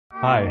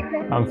Hi,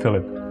 I'm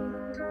Philip.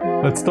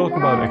 Let's talk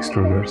about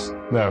extruders.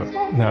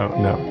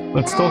 No.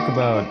 Let's talk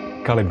about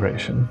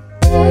calibration.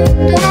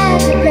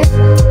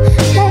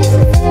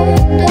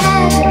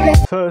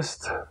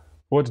 First,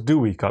 what do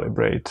we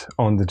calibrate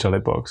on the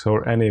JellyBox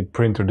or any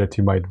printer that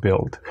you might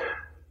build?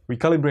 We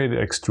calibrate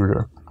the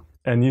extruder,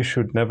 and you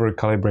should never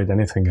calibrate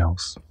anything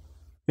else.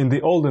 In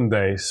the olden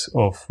days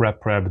of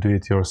rep,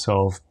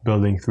 do-it-yourself,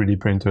 building 3D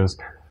printers,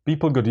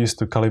 people got used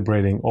to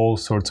calibrating all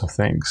sorts of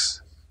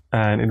things.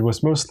 And it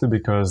was mostly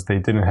because they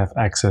didn't have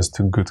access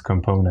to good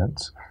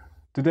components.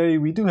 Today,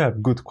 we do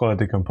have good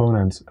quality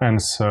components, and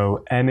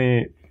so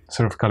any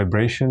sort of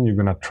calibration you're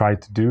gonna try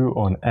to do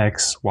on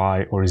X,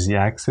 Y, or Z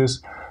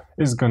axis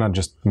is gonna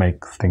just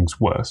make things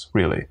worse,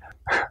 really.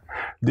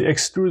 The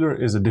extruder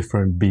is a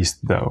different beast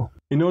though.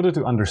 In order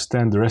to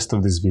understand the rest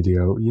of this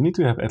video, you need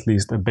to have at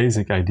least a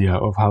basic idea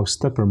of how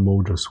stepper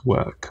motors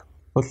work.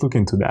 Let's look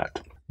into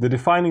that. The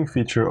defining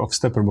feature of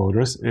stepper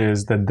motors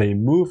is that they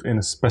move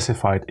in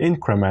specified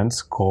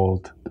increments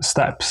called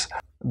steps.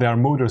 They are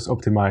motors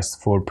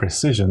optimized for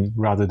precision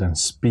rather than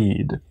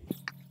speed.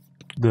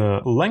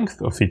 The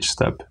length of each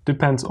step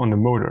depends on the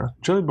motor.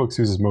 JellyBox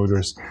uses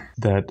motors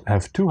that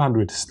have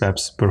 200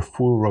 steps per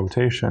full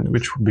rotation,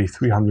 which would be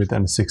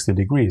 360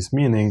 degrees,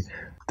 meaning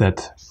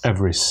that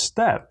every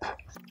step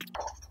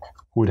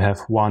would have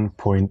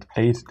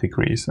 1.8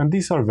 degrees. And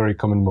these are very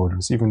common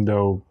motors, even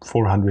though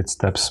 400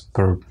 steps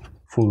per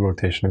full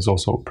rotation is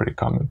also pretty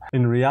common.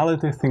 In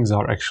reality, things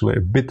are actually a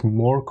bit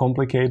more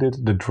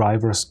complicated. The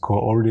drivers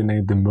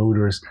coordinate the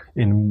motors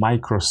in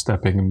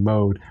micro-stepping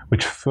mode,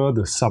 which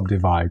further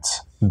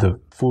subdivides the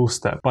full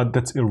step, but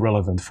that's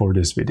irrelevant for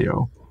this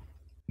video.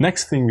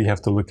 Next thing we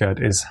have to look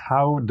at is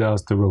how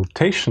does the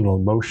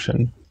rotational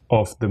motion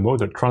of the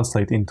motor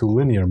translate into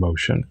linear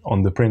motion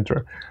on the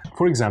printer.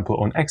 For example,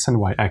 on X and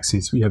Y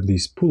axes, we have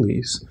these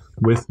pulleys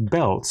with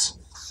belts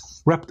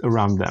wrapped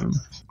around them.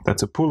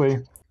 That's a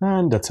pulley,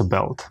 and that's a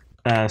belt.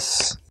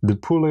 As the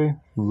pulley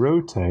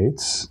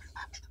rotates,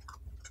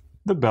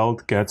 the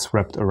belt gets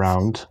wrapped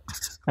around,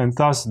 and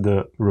thus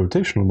the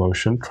rotational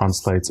motion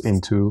translates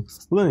into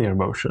linear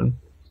motion.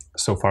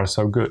 So far,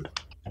 so good.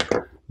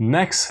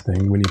 Next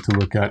thing we need to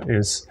look at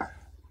is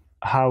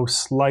how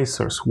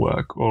slicers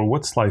work, or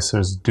what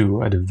slicers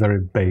do at a very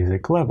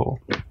basic level.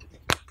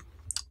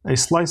 A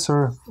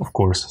slicer, of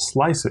course,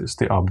 slices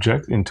the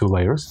object into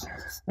layers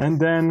and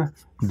then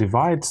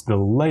divides the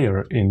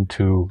layer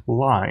into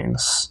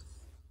lines.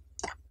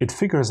 It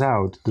figures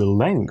out the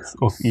length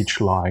of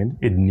each line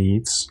it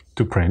needs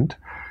to print,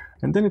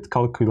 and then it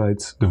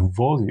calculates the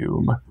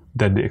volume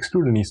that the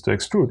extruder needs to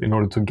extrude in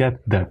order to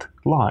get that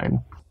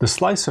line. The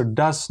slicer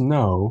does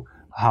know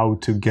how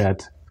to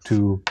get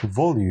to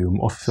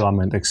volume of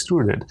filament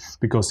extruded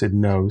because it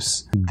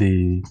knows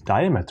the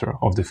diameter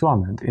of the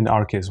filament, in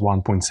our case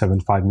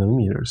 1.75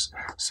 millimeters.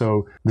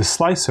 So the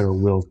slicer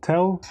will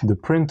tell the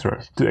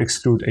printer to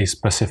extrude a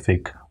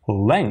specific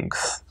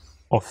length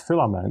of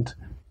filament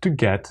to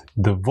get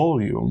the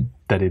volume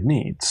that it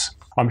needs.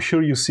 I'm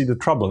sure you see the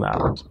trouble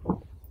now.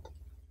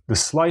 The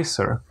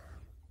slicer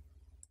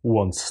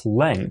wants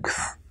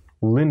length,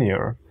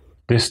 linear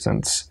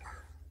distance.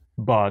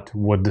 But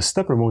what the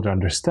stepper motor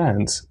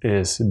understands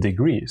is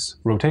degrees,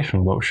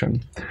 rotational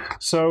motion.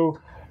 So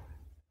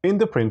in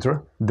the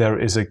printer, there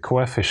is a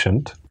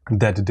coefficient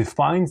that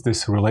defines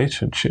this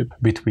relationship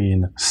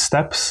between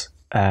steps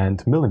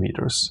and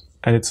millimeters.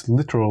 And it's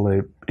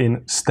literally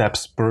in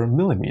steps per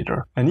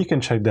millimeter. And you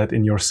can check that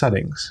in your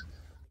settings.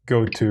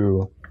 Go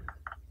to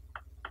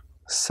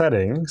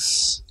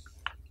Settings,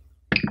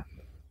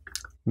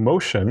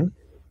 Motion,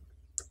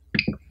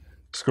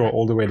 scroll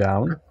all the way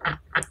down,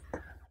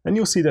 and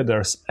you'll see that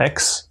there's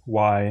X,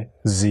 Y,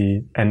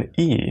 Z, and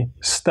E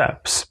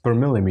steps per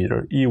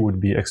millimeter. E would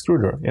be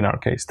extruder in our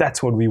case.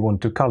 That's what we want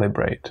to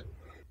calibrate.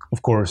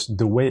 Of course,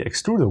 the way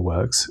extruder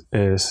works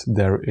is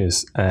there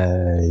is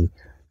a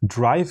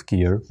drive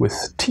gear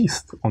with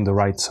teeth on the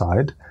right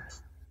side,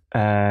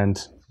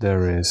 and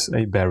there is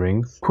a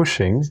bearing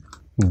pushing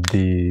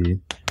the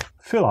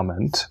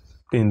filament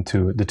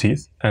into the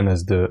teeth, and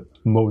as the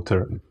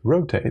motor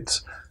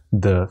rotates,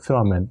 the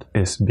filament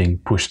is being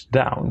pushed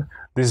down.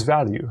 This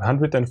value,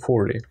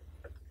 140,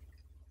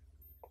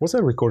 was I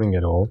recording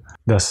at all?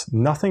 Does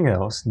nothing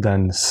else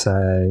than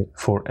say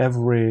for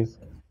every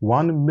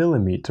 1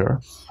 millimeter,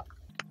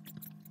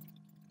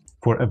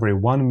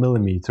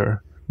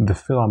 the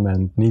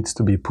filament needs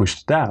to be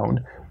pushed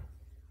down,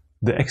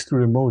 the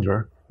extruder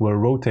motor will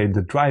rotate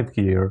the drive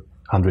gear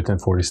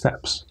 140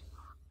 steps,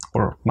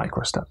 or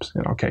micro steps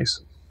in our case.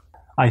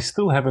 I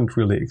still haven't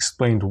really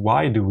explained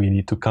why do we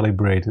need to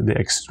calibrate the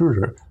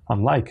extruder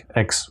unlike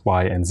X,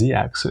 Y, and Z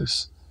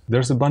axis.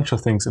 There's a bunch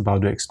of things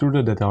about the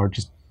extruder that are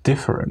just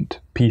different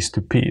piece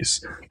to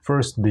piece.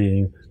 First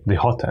being the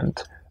hot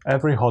end.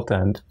 Every hot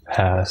end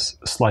has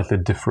a slightly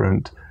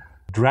different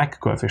drag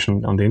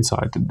coefficient on the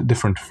inside,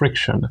 different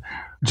friction,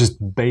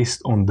 just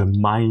based on the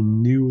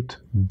minute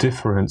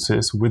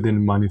differences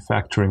within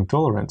manufacturing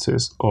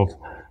tolerances of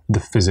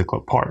the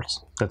physical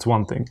parts. That's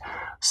one thing.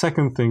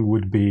 Second thing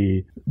would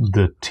be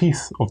the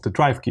teeth of the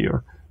drive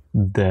gear.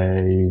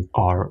 they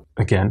are,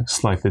 again,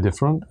 slightly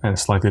different, and a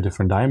slightly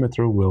different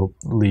diameter will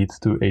lead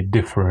to a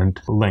different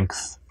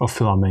length of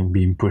filament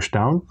being pushed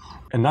down.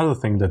 Another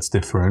thing that's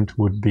different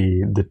would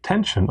be the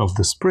tension of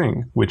the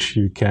spring, which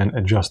you can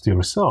adjust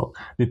yourself.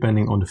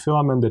 Depending on the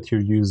filament that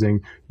you're using,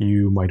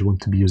 you might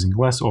want to be using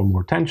less or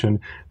more tension.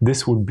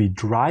 This would be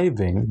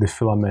driving the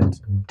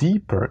filament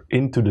deeper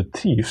into the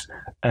teeth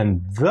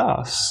and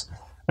thus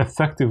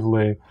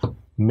effectively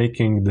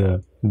making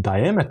the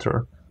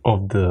diameter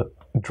of the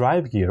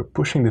drive gear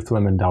pushing the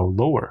filament down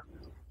lower,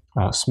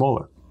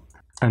 smaller,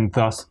 and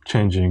thus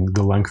changing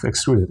the length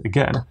extruded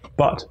again.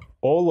 But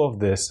all of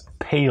this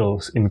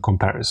pales in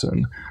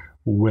comparison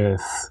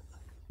with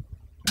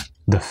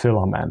the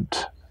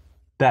filament.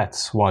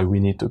 That's why we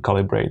need to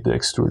calibrate the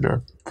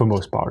extruder for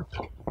most part.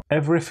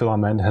 Every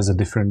filament has a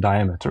different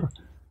diameter.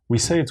 We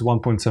say it's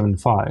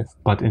 1.75,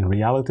 but in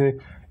reality,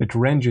 it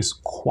ranges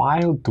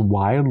quite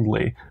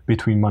wildly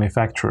between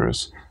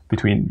manufacturers,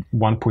 between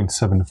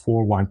 1.74,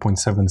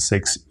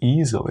 1.76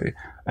 easily,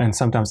 and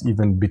sometimes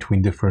even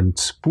between different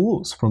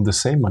spools from the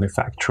same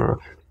manufacturer.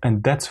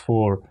 And that's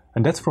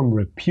from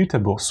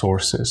reputable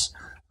sources.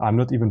 I'm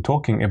not even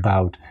talking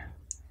about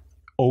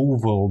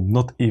oval,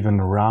 not even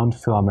round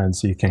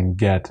filaments you can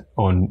get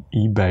on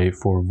eBay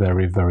for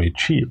very, very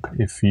cheap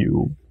if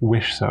you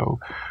wish so.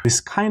 This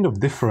kind of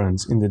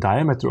difference in the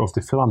diameter of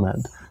the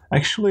filament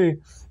actually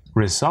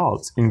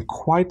results in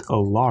quite a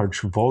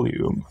large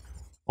volume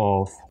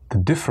of the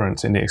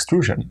difference in the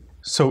extrusion.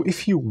 So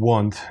if you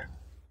want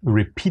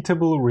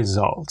repeatable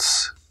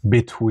results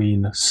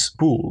between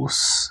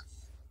spools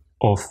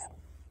of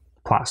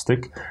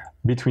plastic,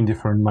 between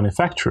different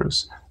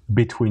manufacturers,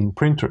 between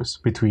printers,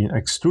 between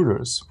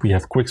extruders, we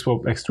have quick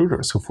swap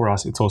extruders, so for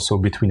us it's also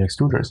between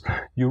extruders,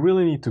 you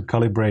really need to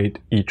calibrate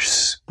each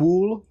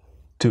spool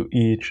to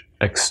each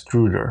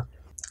extruder.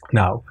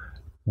 Now,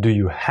 do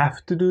you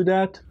have to do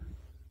that?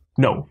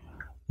 No.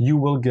 You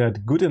will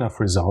get good enough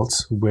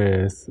results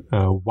with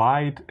a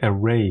wide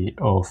array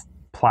of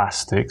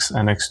plastics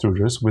and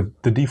extruders with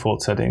the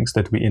default settings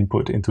that we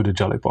input into the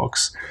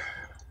JellyBox.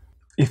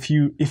 If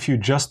you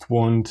just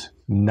want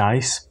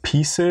nice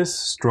pieces,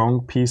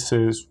 strong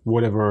pieces,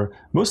 whatever,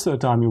 most of the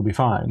time you'll be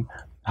fine.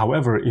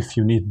 However, if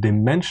you need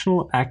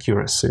dimensional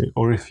accuracy,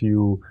 or if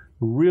you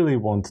really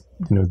want,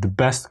 the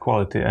best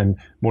quality and,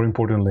 more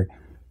importantly,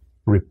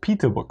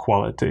 repeatable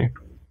quality,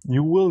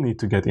 you will need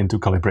to get into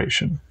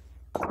calibration.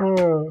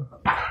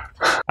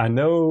 I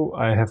know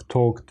I have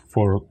talked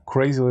for a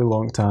crazily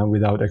long time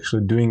without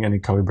actually doing any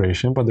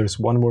calibration, but there's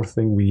one more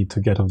thing we need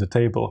to get on the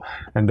table,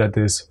 and that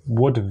is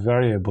what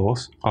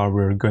variables are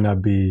we gonna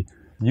be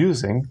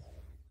using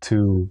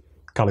to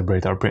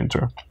calibrate our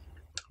printer.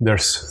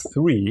 There's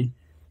three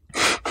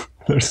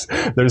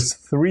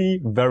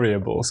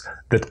variables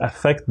that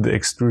affect the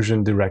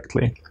extrusion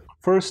directly.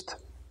 First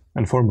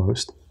and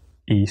foremost,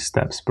 E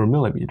steps per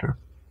millimeter.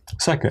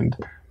 Second,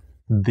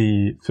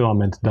 the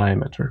filament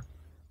diameter.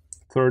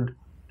 Third,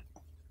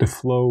 the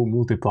flow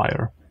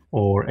multiplier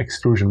or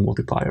extrusion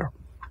multiplier.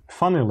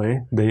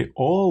 Funnily, they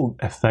all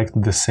affect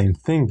the same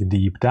thing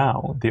deep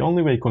down. The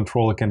only way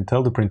controller can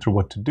tell the printer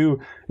what to do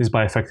is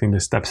by affecting the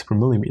steps per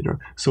millimeter.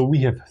 So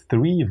we have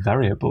three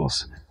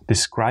variables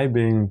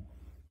describing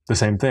the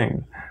same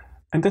thing.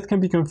 And that can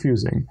be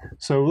confusing.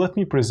 So let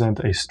me present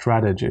a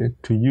strategy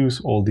to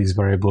use all these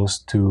variables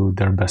to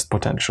their best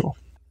potential.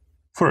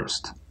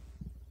 First,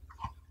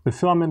 the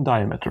filament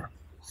diameter.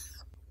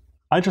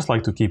 I just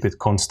like to keep it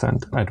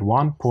constant at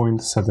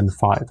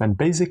 1.75 and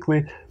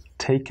basically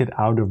take it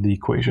out of the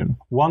equation.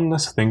 One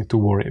less thing to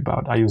worry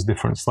about. I use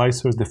different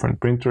slicers, different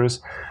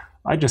printers.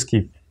 I just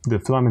keep the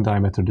filament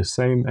diameter the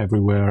same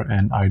everywhere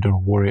and I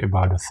don't worry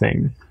about a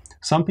thing.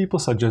 Some people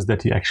suggest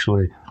that you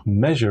actually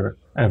measure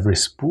every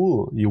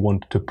spool you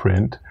want to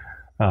print.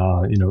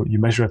 You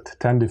measure at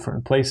 10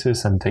 different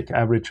places and take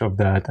average of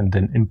that and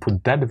then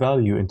input that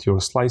value into your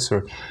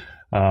slicer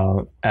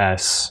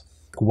as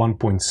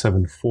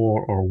 1.74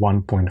 or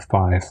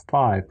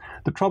 1.55.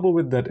 The trouble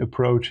with that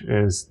approach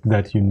is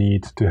that you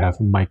need to have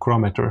a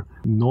micrometer.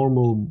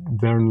 Normal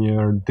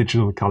vernier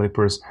digital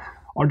calipers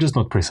are just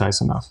not precise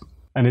enough.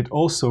 And it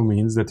also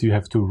means that you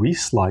have to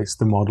reslice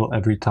the model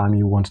every time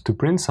you want to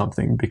print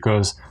something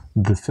because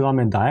the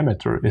filament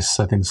diameter is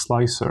set in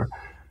slicer.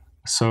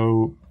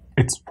 So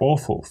it's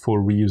awful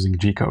for reusing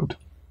G-code.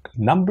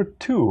 Number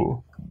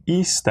 2,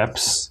 E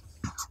steps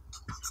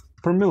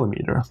per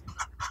millimeter.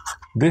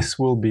 This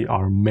will be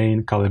our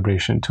main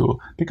calibration tool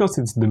because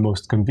it's the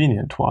most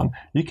convenient one.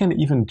 You can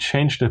even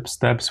change the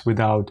steps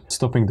without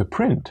stopping the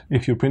print.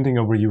 If you're printing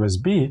over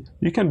USB,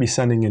 you can be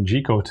sending in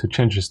G-code to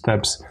change the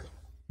steps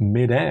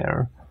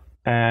mid-air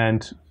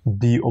and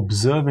be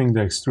observing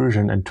the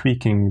extrusion and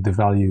tweaking the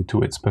value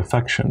to its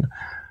perfection.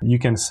 You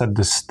can set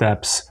the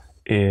steps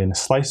in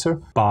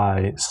Slicer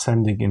by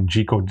sending in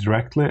G-code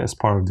directly as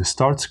part of the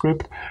start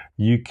script.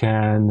 You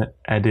can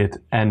edit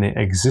any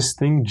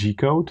existing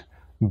G-code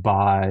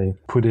by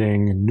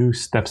putting new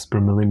steps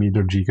per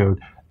millimeter G-code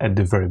at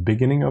the very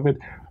beginning of it.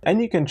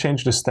 And you can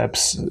change the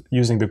steps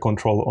using the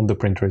control on the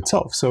printer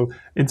itself. So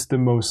it's the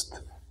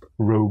most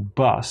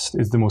robust,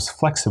 it's the most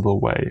flexible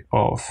way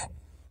of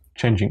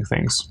changing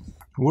things.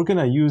 We're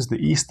gonna use the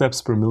E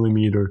steps per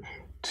millimeter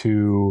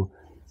to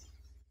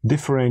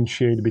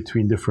differentiate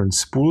between different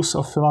spools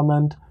of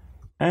filament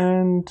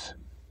and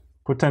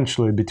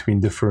potentially between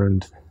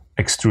different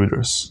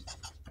extruders,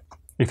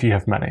 if you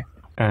have many.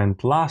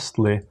 And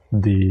lastly,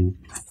 the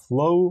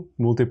flow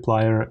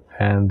multiplier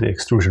and the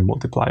extrusion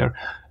multiplier.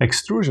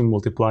 Extrusion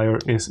multiplier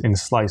is in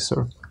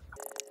Slicer.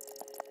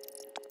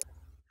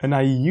 And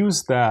I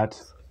use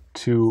that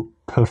to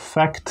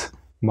perfect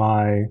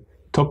my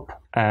top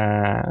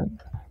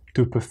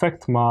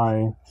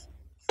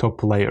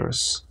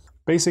layers.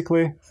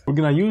 Basically, we're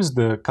gonna use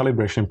the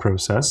calibration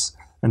process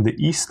and the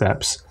E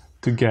steps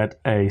to get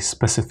a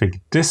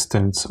specific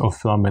distance of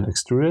filament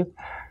extruded,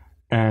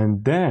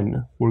 and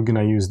then we're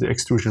gonna use the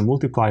extrusion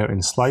multiplier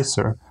in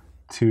Slicer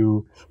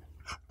to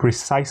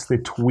precisely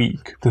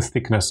tweak the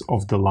thickness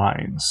of the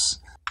lines.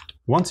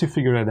 Once you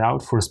figure it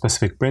out for a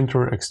specific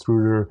printer,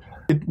 extruder,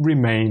 it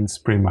remains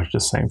pretty much the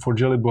same. For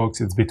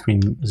JellyBox, it's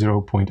between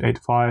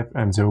 0.85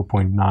 and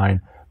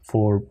 0.9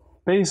 for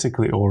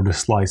basically all the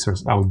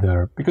slicers out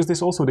there, because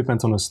this also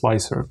depends on the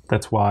slicer.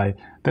 That's why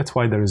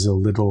there is a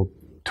little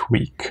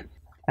tweak.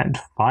 And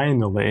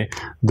finally,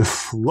 the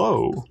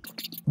flow.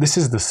 This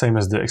is the same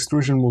as the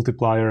extrusion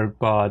multiplier,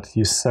 but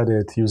you set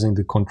it using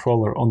the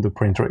controller on the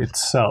printer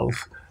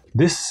itself.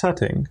 This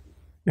setting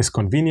is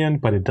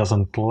convenient, but it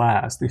doesn't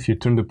last. If you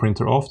turn the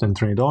printer off and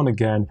turn it on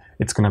again,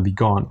 it's gonna be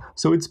gone.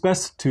 So it's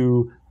best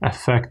to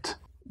affect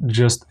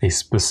just a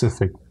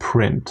specific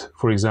print.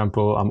 For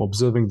example, I'm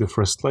observing the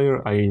first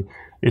layer,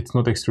 it's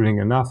not extruding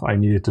enough, I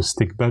need it to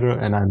stick better,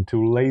 and I'm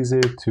too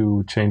lazy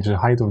to change the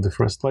height of the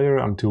first layer,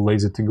 I'm too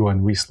lazy to go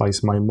and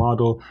reslice my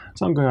model,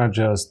 so I'm gonna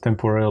just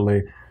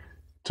temporarily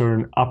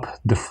turn up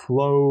the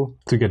flow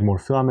to get more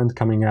filament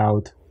coming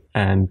out,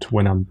 and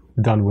when I'm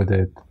done with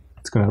it,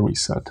 it's gonna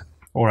reset.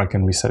 Or I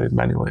can reset it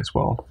manually as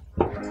well.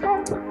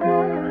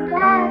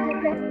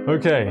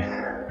 Okay,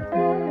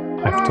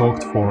 I've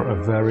talked for a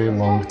very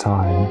long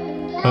time.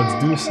 Let's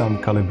do some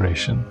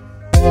calibration.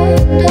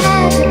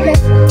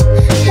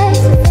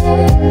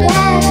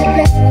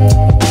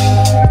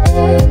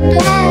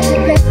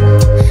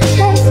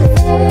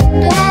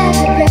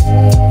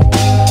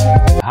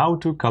 How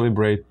to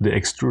calibrate the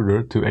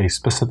extruder to a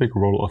specific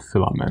roll of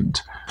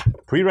filament.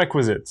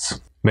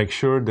 Prerequisites. Make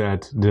sure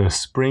that the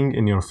spring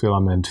in your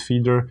filament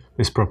feeder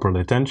is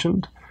properly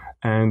tensioned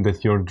and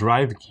that your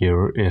drive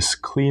gear is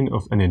clean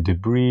of any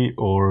debris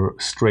or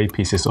stray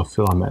pieces of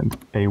filament.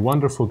 A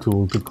wonderful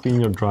tool to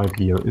clean your drive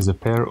gear is a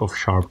pair of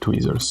sharp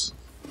tweezers.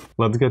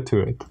 Let's get to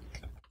it.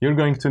 You're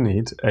going to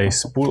need a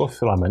spool of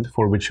filament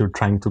for which you're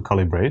trying to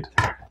calibrate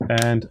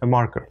and a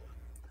marker.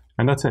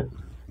 And that's it.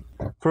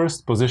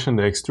 First, position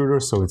the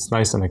extruder so it's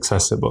nice and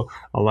accessible.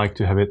 I like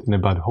to have it in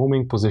about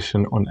homing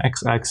position on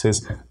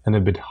X-axis and a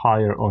bit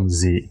higher on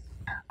Z.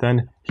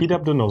 Then heat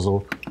up the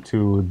nozzle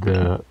to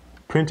the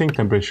printing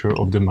temperature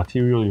of the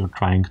material you're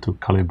trying to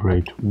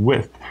calibrate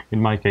with.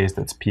 In my case,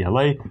 that's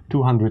PLA,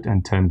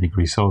 210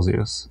 degrees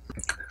Celsius.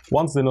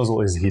 Once the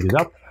nozzle is heated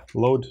up,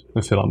 load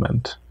the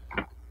filament.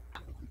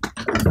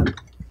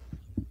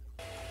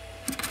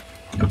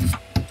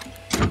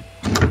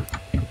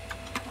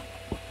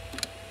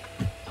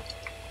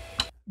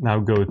 Now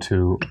go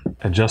to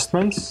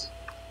Adjustments,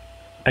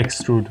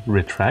 Extrude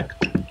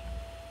Retract,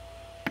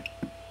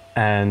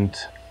 and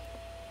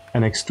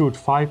extrude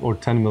 5 or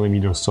 10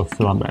 millimeters of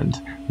filament.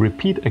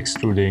 Repeat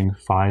extruding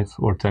 5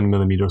 or 10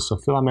 millimeters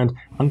of filament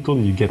until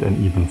you get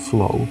an even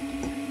flow.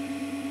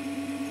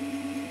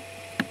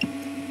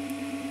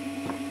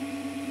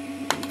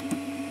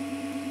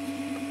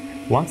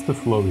 Once the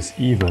flow is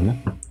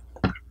even,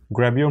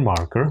 grab your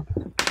marker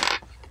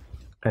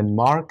and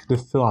mark the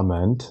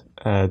filament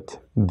at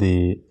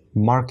the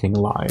marking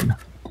line,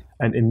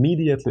 and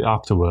immediately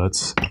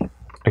afterwards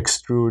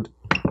extrude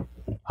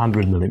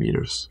 100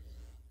 millimeters.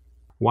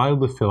 While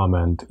the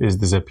filament is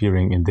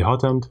disappearing in the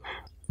hot end,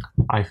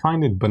 I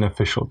find it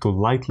beneficial to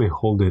lightly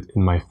hold it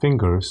in my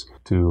fingers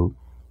to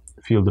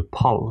feel the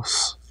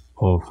pulse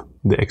of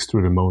the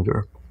extruder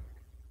motor.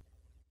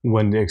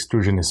 When the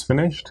extrusion is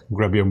finished,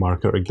 grab your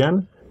marker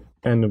again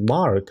and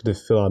mark the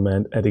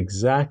filament at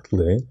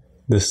exactly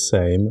the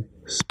same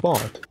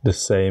spot, the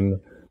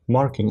same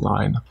marking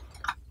line.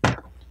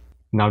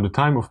 Now the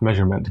time of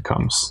measurement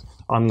comes.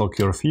 Unlock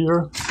your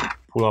feeder,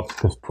 pull out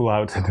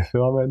the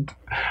filament,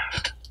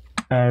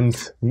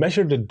 and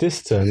measure the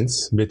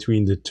distance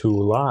between the two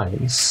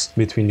lines,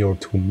 between your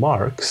two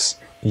marks,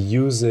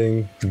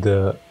 using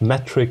the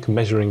metric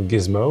measuring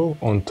gizmo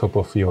on top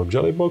of your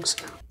JellyBox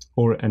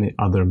or any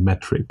other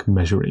metric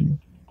measuring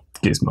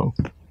gizmo.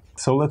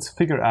 So let's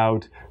figure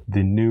out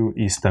the new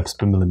E steps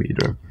per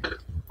millimeter.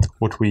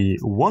 What we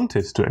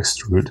wanted to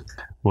extrude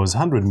was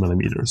 100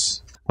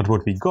 millimeters, but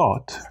what we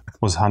got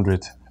was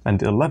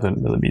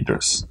 111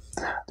 millimeters.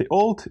 The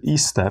old E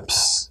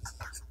steps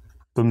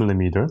per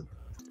millimeter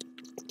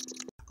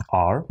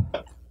are,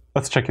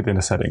 let's check it in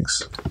the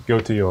settings. Go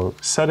to your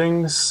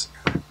settings,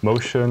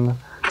 motion,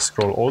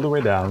 scroll all the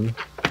way down,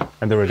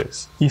 and there it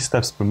is. E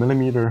steps per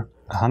millimeter,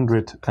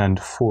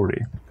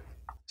 140.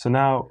 So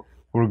now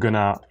we're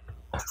gonna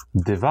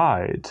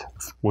divide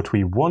what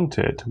we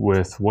wanted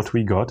with what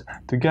we got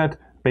to get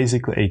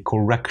basically a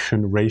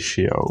correction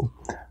ratio.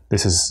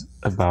 This is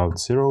about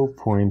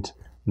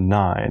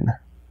 0.9.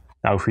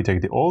 Now if we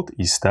take the old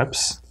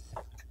e-steps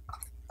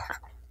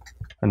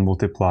and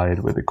multiply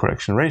it with the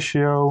correction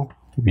ratio,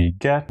 we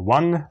get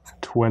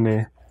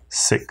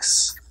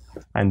 126.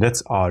 And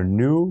that's our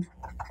new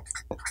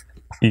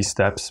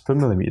e-steps per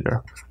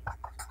millimeter.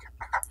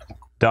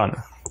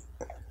 Done.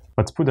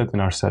 Let's put that in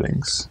our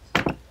settings.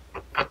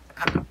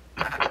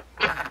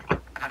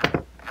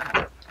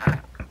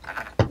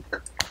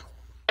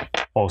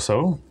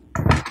 Also,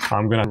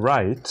 I'm gonna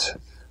write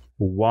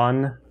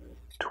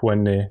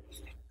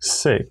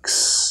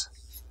 126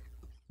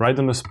 right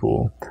on the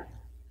spool.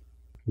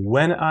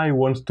 When I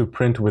want to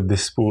print with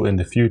this spool in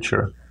the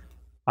future,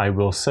 I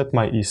will set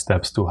my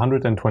e-steps to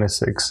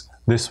 126.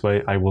 This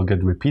way I will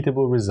get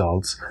repeatable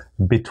results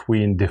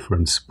between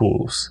different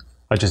spools.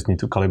 I just need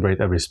to calibrate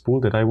every spool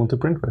that I want to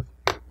print with.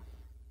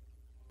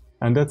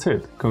 And that's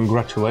it.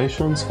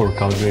 Congratulations for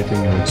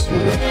calibrating your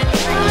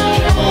extruder.